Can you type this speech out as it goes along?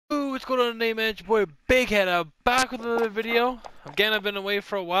what's going on today, man? It's your boy Big Head. I'm back with another video. Again, I've been away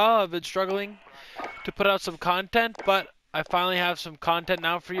for a while. I've been struggling to put out some content, but I finally have some content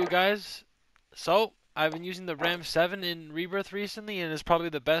now for you guys. So, I've been using the Ram 7 in Rebirth recently, and it's probably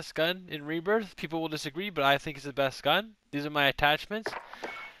the best gun in Rebirth. People will disagree, but I think it's the best gun. These are my attachments.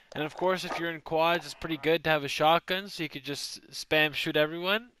 And of course, if you're in quads, it's pretty good to have a shotgun, so you could just spam shoot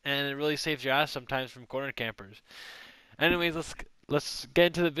everyone, and it really saves your ass sometimes from corner campers. Anyways, let's get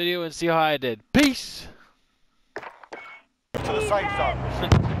into the video and see how I did. Peace! To the safe zone.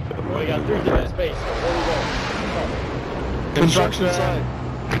 We got 3 different space, so where we go? Construction site.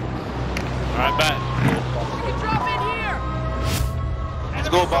 Alright, bet. You can drop in here! Let's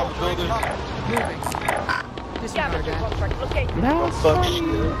go about the building. No, Fuck shit.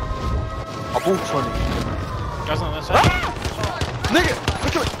 I'm all funny. Guys on this side. Nigga!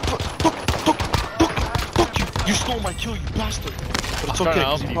 Look at fuck you! You stole my kill, you bastard! But it's okay,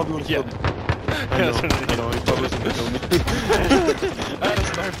 because you probably would've killed me. I know, he probably was gonna kill me. That is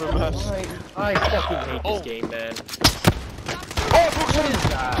sniper, man. I fucking hate this game, man. Oh, what is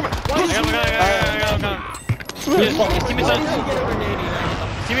that? I got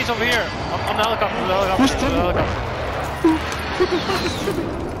teammates over here. I'm the helicopter. Who's teammate?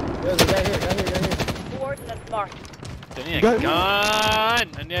 There's a guy here. Coordinates marked. I need a gun. I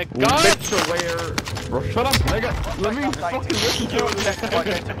need a gun. Bro, shut up, nigga. Let me fucking listen to it.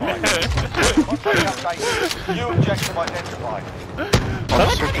 New objective identified. I'm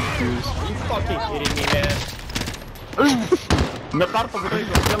so confused. Are you fucking kidding me, man?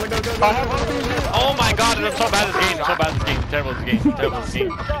 Oh my god, I'm so bad at this game. Terrible at this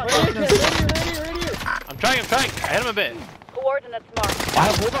game. Right here. I'm trying. I hit him a bit. Coordinates marked. I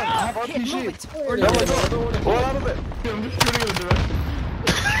have RPG. Hold out of it. I'm just shooting in the direction.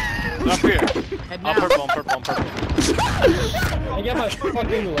 Up here. I'm purple. I get my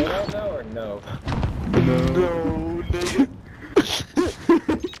fucking loadout now or no? No, nigga.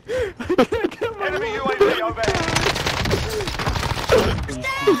 Enemy UAV overhead.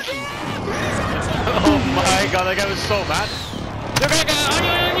 Oh my god, that guy was so mad. They're gonna get on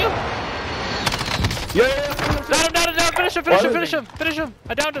you. Yeah. Finish him.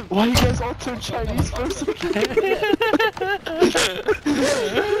 I downed him. Why you guys all turn Chinese for a second?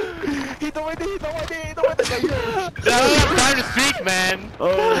 He don't want it. I don't have time to speak, man.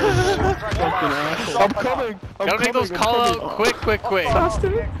 Oh, fucking asshole. I'm coming. Gotta make those call out quick. Pick me up.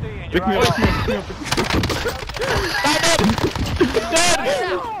 He's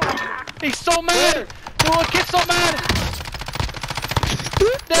dead. He's so mad. The little kid's so mad.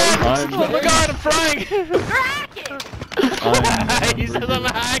 Dead. Oh my god, I'm frying. He says I'm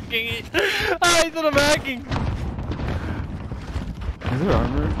hacking. He said I'm hacking. Is there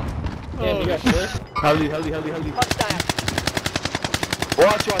armor? Damn, you got first? Howdy. Watch,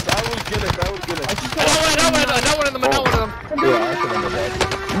 I will get it. I don't one of them. Yeah, I should have done that.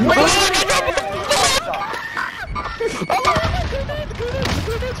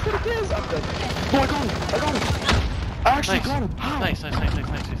 Oh, I got him. I actually got him. Nice.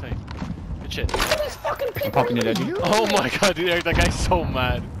 Good shit. I'm popping it, Eddie. Oh my god, dude, Eric, that guy's so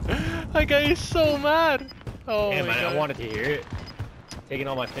mad. That guy is so mad. Oh Damn, my man, god. I wanted to hear it. Taking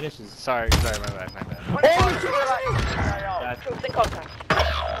all my finishes. Sorry, my bad. Troops in contact.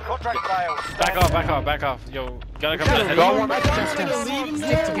 Contract failed. Back off. Yo, gotta come in.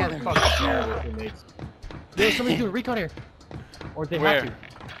 Stick together. Fucking terrible teammates. There's somebody doing recon here. Or they have to.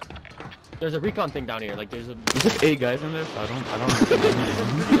 There's a recon thing down here. Like there's a. There's like 8 guys in there, so I don't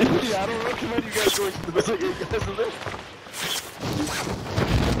yeah, I don't recommend you guys going to the basic 8 guys in there.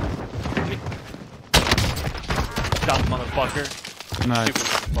 Dumb motherfucker. Nice.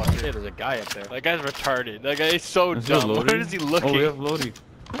 Stupid motherfucker. Yeah, there's a guy up there. That guy's retarded. That guy is so Is dumb. there Where is he looking? Oh, we have Lodi.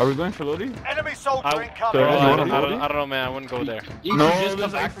 Are we going for Lodi? Enemy soldier I incoming. don't know, man. I wouldn't go there. No, just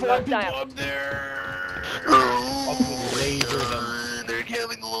there's like 4 people Hostile. up there. Fucking laser them. They're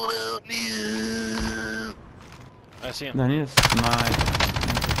having the load out. I see him. I need a snipe.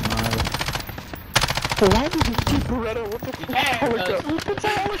 Why did you keep Beretta? What the fuck?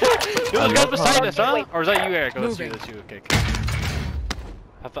 Dude, those guys beside us, huh? Or is that you, Eric? Oh, that's you. Okay.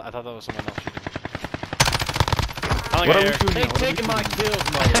 I thought that was someone else shooting. I don't think Eric. They taking my kills,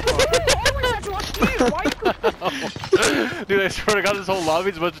 motherfucker. Dude, I swear to God, this whole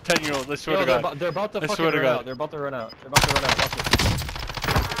lobby's a bunch of 10-year-olds. I swear to God. They're about to I fucking swear to run God. out. They're about to run out. Watch it.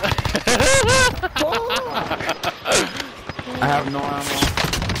 I have no ammo.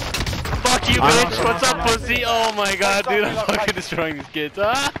 Fuck you, bitch! What's up, pussy? Oh my god, dude, I'm fucking destroying these kids.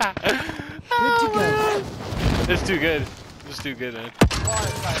 It's too good. It's too good, man.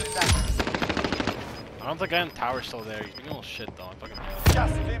 I don't think I am tower's still there. He's being a little shit though. I fucking hate him.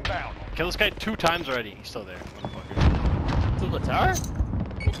 Gas is inbound. Kill this guy 2 times already. He's still there. Motherfucker. To the tower?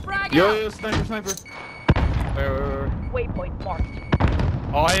 Yo, sniper, sniper. Where? Waypoint marked.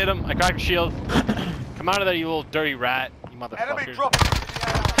 Oh, I hit him. I cracked his shield. Come out of there, you little dirty rat. You Enemy motherfucker. dropping into the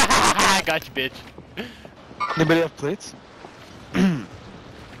AO. I got you, bitch. Anybody have plates?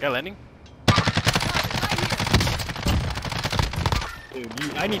 Guy landing? Dude,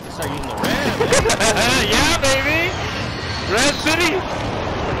 I need to start using the ram. Yeah, baby! Red City!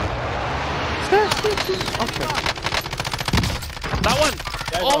 That one!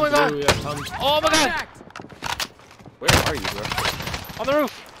 Guys Oh on my god! blue, yeah, Oh my god! Where are you, bro? On the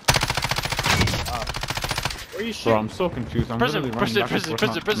roof! Where are you Bro, shooting? I'm so confused. I'm Prison, literally prison, running back and prison, forth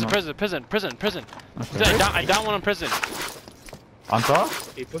now. prison. Okay. I down one in prison. On top?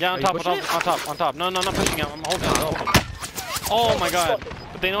 Yeah, on top. No, not pushing out. I'm holding on. Oh my god.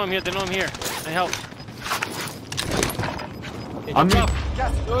 But they know I'm here. I help. On me.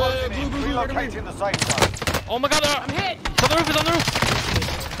 Gas is closing in. Relocating the safe zone. Oh my god. I'm hit. He's on the roof.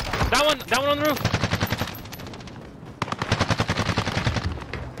 That one on the roof.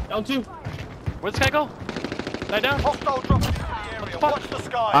 Down 2. Where'd this guy go? Lie down. Hostile dropping into the area. fuck? Watch the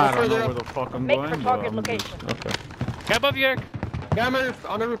skies. I don't know where the fuck I'm Make going. for but target I'm location. just- Okay. Guy above you, Eric. Guy on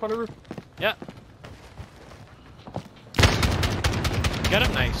the roof, on the roof. Yeah. Get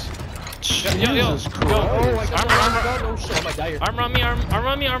him, nice. Yo. Jesus Christ. Oh, I got Armor. Oh shit, I might die here. Armor on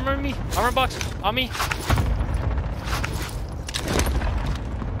me. Armor box on me.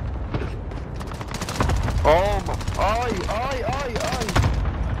 Oh my. Aye.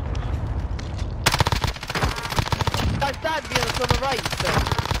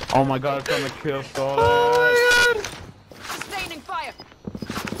 Oh my god, it's on the kill stall. Sustaining fire.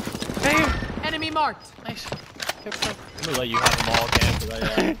 Hey. Enemy marked. Nice. I'm gonna let you have them all again, cause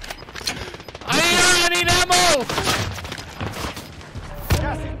I need ammo.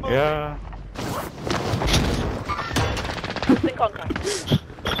 Gas is moving. Yeah. Losing contact.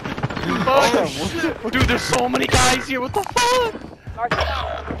 Oh, dude, there's so many guys here. What the fuck?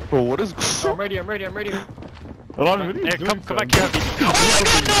 Marking. Bro, what is I'm ready. Hold on, what are you Eric, doing, come son? back here. Oh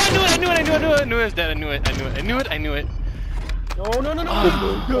my god, no, I knew it. It's dead. I knew it. No.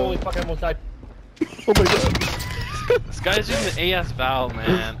 Holy fuck, I almost died. Oh my god. This guy's using the AS valve,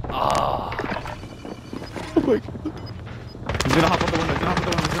 man. Oh. Oh my god. He's gonna hop out the window.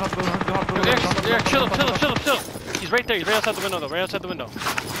 Eric, chill. He's right there. He's right outside the window, though. Right outside the window.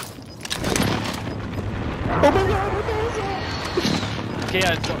 Oh my god, what the hell is that? Okay,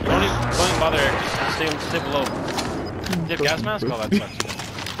 yeah, don't even bother, Eric. Just stay below. Do you have gas mask? Oh, that sucks.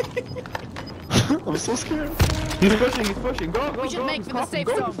 I'm so scared. He's pushing. Go. We should make He's for the coughing. safe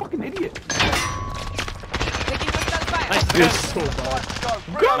Go, zone. you fucking idiot. Taking hostile fire. Nice. It's so bad.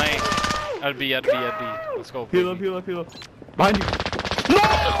 Go. Nice. I'd be. Let's go. Heal up. Behind you. No,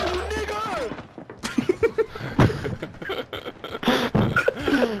 nigga!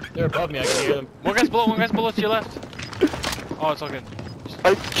 They're above me, I can hear them. One guy's below to your left. Oh, it's all good.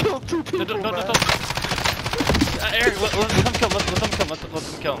 I killed 2 people, Don't. man. Eric, let them kill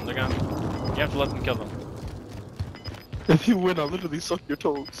them. They're gonna. You have to let them kill them. If you win, I'll literally suck your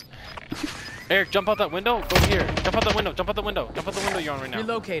toes. Eric, jump out that window. Go here. Jump out the window you're on right now.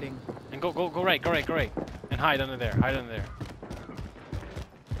 Relocating. And go right. And hide under there. Hide there.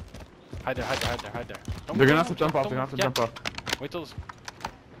 Don't They're move, gonna have to jump off. don't- yeah. Wait till this.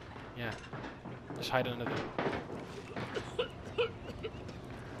 Yeah. Just hide under there.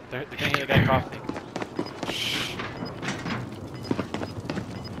 They're gonna hear the guy coughing.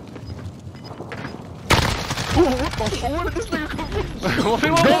 Oh, what the fuck? Where did this nigga come from?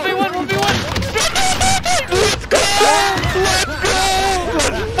 1v1! Let's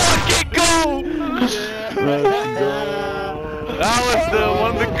fucking go! That was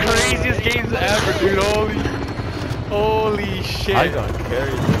one of the craziest games ever, dude. Holy shit. I got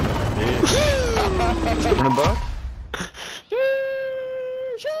carried. Running back?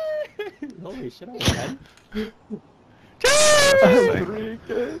 Holy shit, I was dead.